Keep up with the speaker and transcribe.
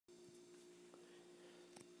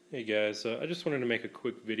Hey guys, I just wanted to make a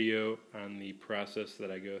quick video on the process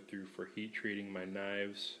that I go through for heat treating my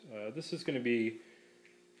knives. This is going to be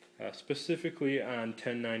specifically on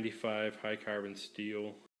 1095 high carbon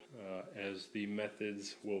steel, as the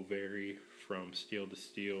methods will vary from steel to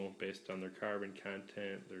steel based on their carbon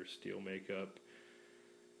content, their steel makeup,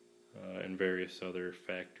 and various other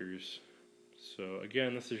factors. So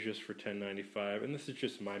again, this is just for 1095, and this is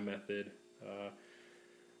just my method.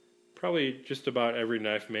 Probably just about every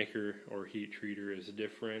knife maker or heat treater is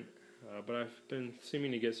different, but I've been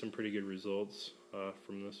seeming to get some pretty good results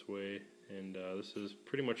from this way, and this is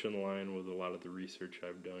pretty much in line with a lot of the research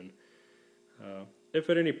I've done. If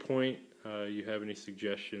at any point you have any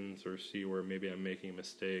suggestions or see where maybe I'm making a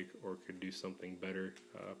mistake or could do something better,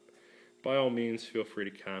 by all means feel free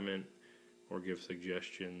to comment or give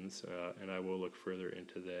suggestions, and I will look further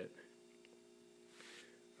into that.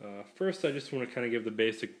 First, I just want to kind of give the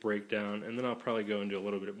basic breakdown, and then I'll probably go into a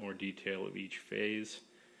little bit more detail of each phase,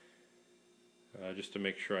 just to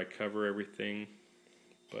make sure I cover everything.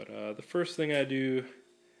 But the first thing I do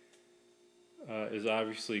is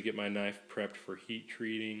obviously get my knife prepped for heat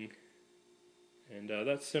treating, and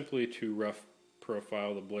that's simply to rough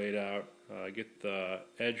profile the blade out, get the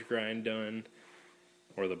edge grind done,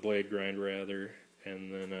 or the blade grind rather,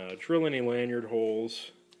 and then drill any lanyard holes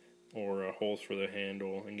or holes for the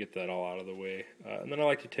handle and get that all out of the way. And then I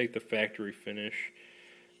like to take the factory finish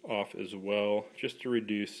off as well, just to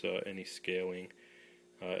reduce any scaling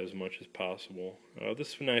as much as possible.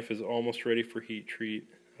 This knife is almost ready for heat treat.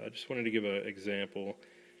 I just wanted to give an example.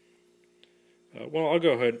 Well, I'll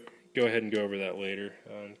go ahead and go over that later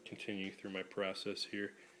and continue through my process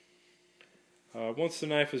here. Once the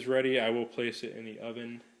knife is ready, I will place it in the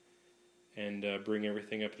oven and bring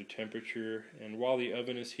everything up to temperature. And while the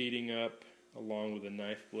oven is heating up, along with the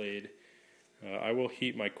knife blade, I will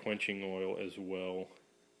heat my quenching oil as well.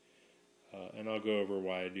 And I'll go over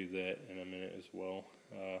why I do that in a minute as well.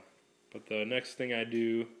 But the next thing I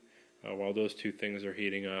do, while those two things are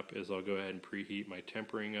heating up, is I'll go ahead and preheat my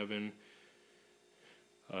tempering oven.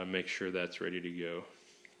 Make sure that's ready to go.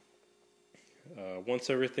 Once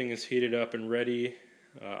everything is heated up and ready,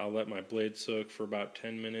 I'll let my blade soak for about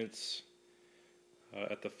 10 minutes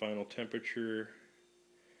at the final temperature.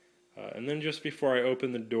 And then just before I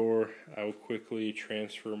open the door, I will quickly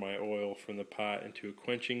transfer my oil from the pot into a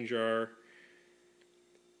quenching jar.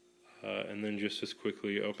 And then just as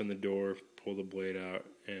quickly open the door, pull the blade out,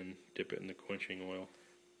 and dip it in the quenching oil.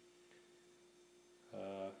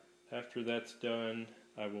 After that's done,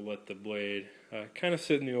 I will let the blade kind of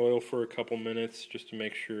sit in the oil for a couple minutes just to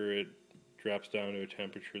make sure it drops down to a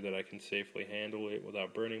temperature that I can safely handle it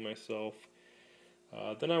without burning myself.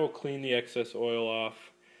 Then I will clean the excess oil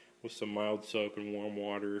off with some mild soap and warm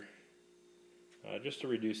water, just to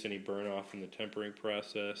reduce any burn off in the tempering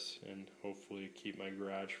process and hopefully keep my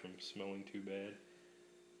garage from smelling too bad.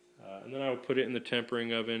 And then I will put it in the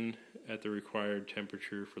tempering oven at the required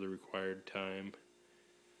temperature for the required time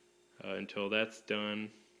until that's done.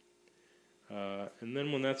 And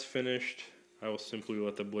then when that's finished, I will simply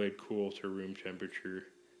let the blade cool to room temperature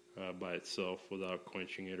by itself without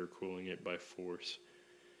quenching it or cooling it by force.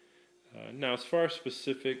 Now, as far as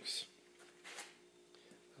specifics,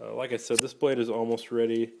 like I said, this blade is almost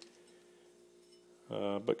ready.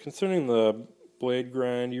 But concerning the blade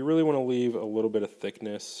grind, you really want to leave a little bit of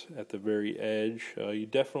thickness at the very edge. You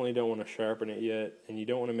definitely don't want to sharpen it yet, and you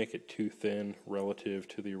don't want to make it too thin relative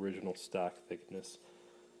to the original stock thickness.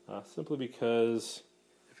 Simply because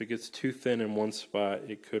if it gets too thin in one spot,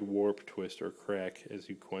 it could warp, twist, or crack as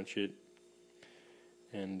you quench it.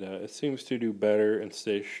 And it seems to do better and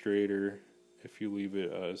stay straighter if you leave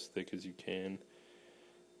it as thick as you can.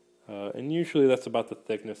 And usually that's about the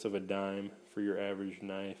thickness of a dime for your average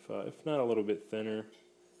knife, if not a little bit thinner.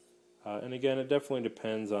 And again, it definitely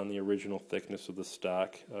depends on the original thickness of the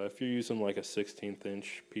stock. If you're using like a 16th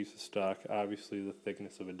inch piece of stock, obviously the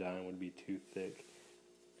thickness of a dime would be too thick.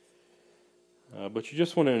 But you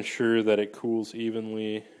just want to ensure that it cools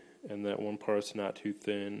evenly and that one part's not too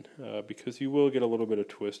thin, because you will get a little bit of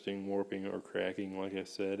twisting, warping, or cracking, like I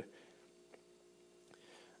said.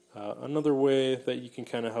 Another way that you can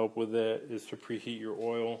kind of help with that is to preheat your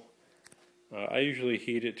oil. I usually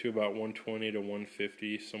heat it to about 120 to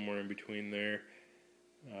 150, somewhere in between there,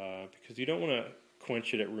 because you don't want to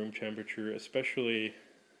quench it at room temperature, especially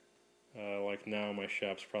like now my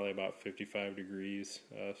shop's probably about 55 degrees,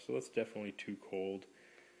 so that's definitely too cold.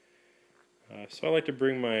 So I like to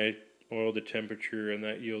bring my oil to temperature, and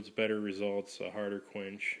that yields better results, a harder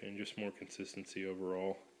quench, and just more consistency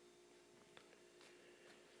overall.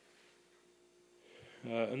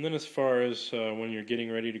 And then as far as when you're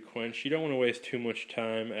getting ready to quench, you don't want to waste too much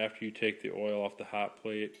time after you take the oil off the hot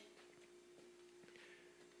plate,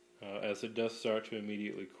 as it does start to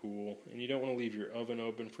immediately cool, and you don't want to leave your oven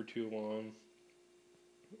open for too long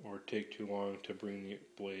or take too long to bring the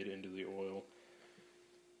blade into the oil,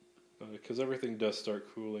 because everything does start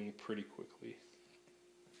cooling pretty quickly.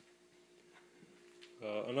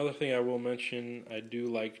 Another thing I will mention, I do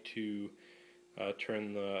like to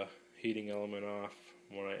turn the heating element off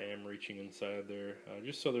when I am reaching inside there,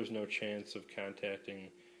 just so there's no chance of contacting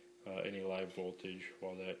any live voltage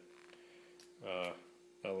while that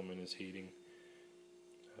element is heating,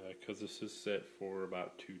 because this is set for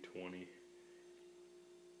about 220.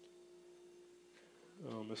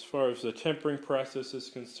 As far as the tempering process is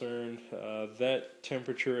concerned, that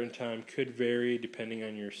temperature and time could vary depending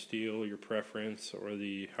on your steel, your preference, or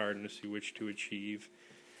the hardness you wish to achieve.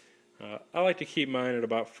 I like to keep mine at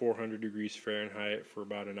about 400 degrees Fahrenheit for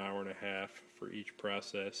about an hour and a half for each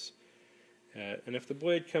process. And if the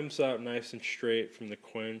blade comes out nice and straight from the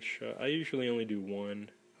quench, I usually only do one.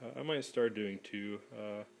 I might start doing two,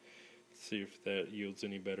 see if that yields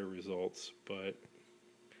any better results, but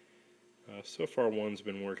so far one's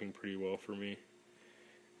been working pretty well for me.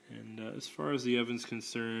 And as far as the oven's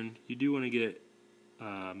concerned, you do want to get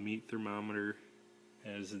a meat thermometer,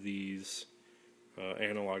 as these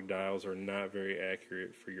analog dials are not very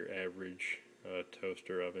accurate for your average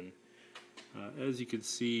toaster oven. As you can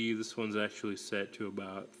see, this one's actually set to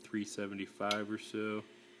about 375 or so,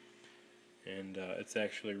 and it's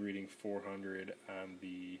actually reading 400 on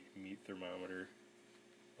the meat thermometer,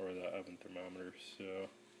 or the oven thermometer, so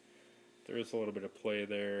there is a little bit of play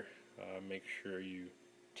there. Make sure you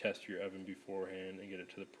test your oven beforehand and get it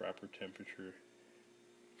to the proper temperature.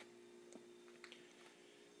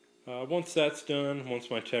 Once that's done, once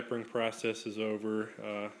my tempering process is over,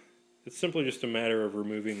 it's simply just a matter of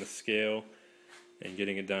removing the scale and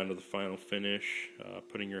getting it down to the final finish,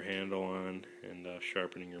 putting your handle on, and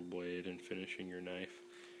sharpening your blade and finishing your knife.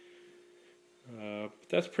 But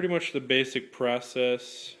that's pretty much the basic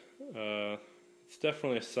process. It's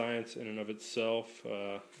definitely a science in and of itself.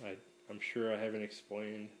 I'm sure I haven't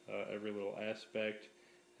explained every little aspect,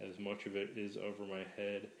 as much of it is over my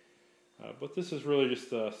head. But this is really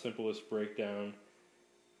just the simplest breakdown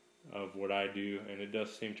of what I do, and it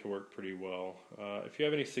does seem to work pretty well. If you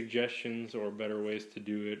have any suggestions or better ways to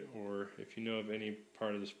do it, or if you know of any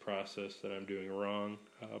part of this process that I'm doing wrong,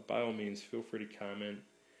 by all means feel free to comment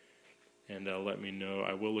and let me know.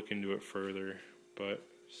 I will look into it further, but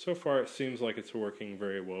so far it seems like it's working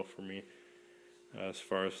very well for me as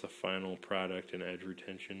far as the final product and edge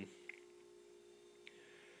retention.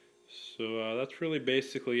 So that's really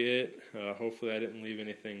basically it. Hopefully I didn't leave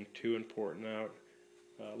anything too important out.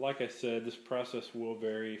 Like I said, this process will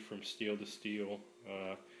vary from steel to steel,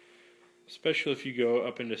 especially if you go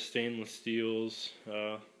up into stainless steels.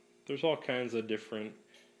 There's all kinds of different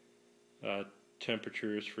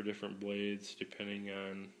temperatures for different blades depending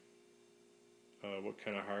on what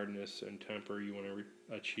kind of hardness and temper you want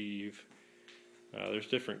to achieve. There's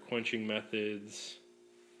different quenching methods,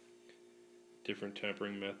 different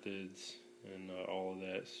tempering methods, and all of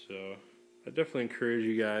that. So I definitely encourage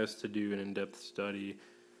you guys to do an in-depth study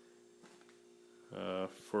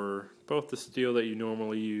for both the steel that you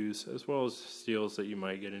normally use as well as steels that you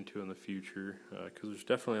might get into in the future, because there's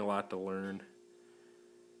definitely a lot to learn,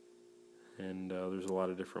 and there's a lot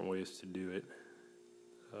of different ways to do it.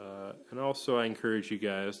 And also I encourage you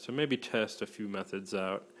guys to maybe test a few methods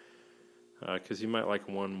out, because you might like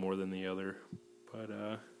one more than the other.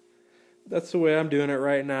 But that's the way I'm doing it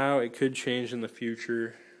right now. It could change in the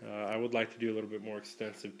future. I would like to do a little bit more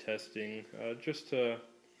extensive testing, just to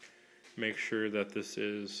make sure that this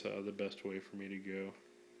is the best way for me to go.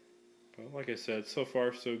 But like I said, so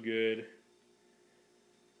far so good,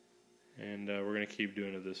 and we're going to keep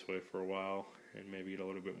doing it this way for a while and maybe get a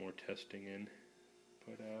little bit more testing in.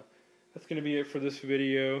 But that's going to be it for this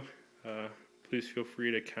video. Please feel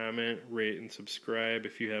free to comment, rate, and subscribe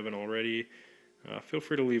if you haven't already. Feel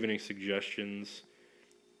free to leave any suggestions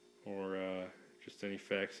or just any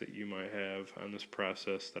facts that you might have on this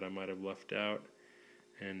process that I might have left out.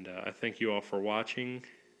 And I thank you all for watching,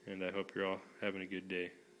 and I hope you're all having a good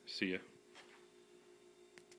day. See ya.